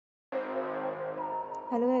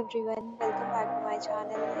Hello everyone, welcome back to my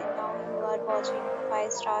channel and now you are watching a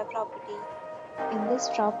 5-star property. In this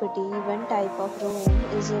property, one type of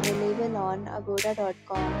room is available on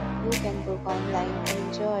agoda.com. You can book online and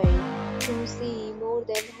enjoy it. To see more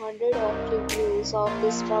than 100 of reviews of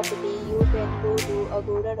this property, you can go to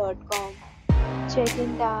agoda.com.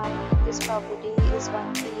 Check-in time of this property is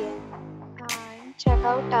 1 p.m. and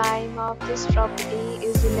check-out time of this property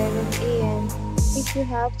is 11 a.m. If you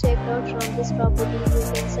have checked out from this property,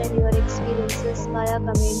 you can send your experiences via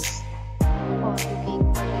comments. For booking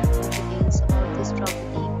or more details about this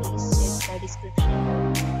property, please check the description.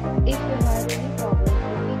 If you have any problem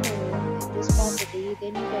booking a room in this property,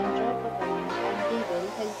 then you can drop a comment and we will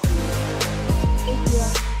help you. If you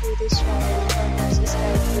are new to this channel,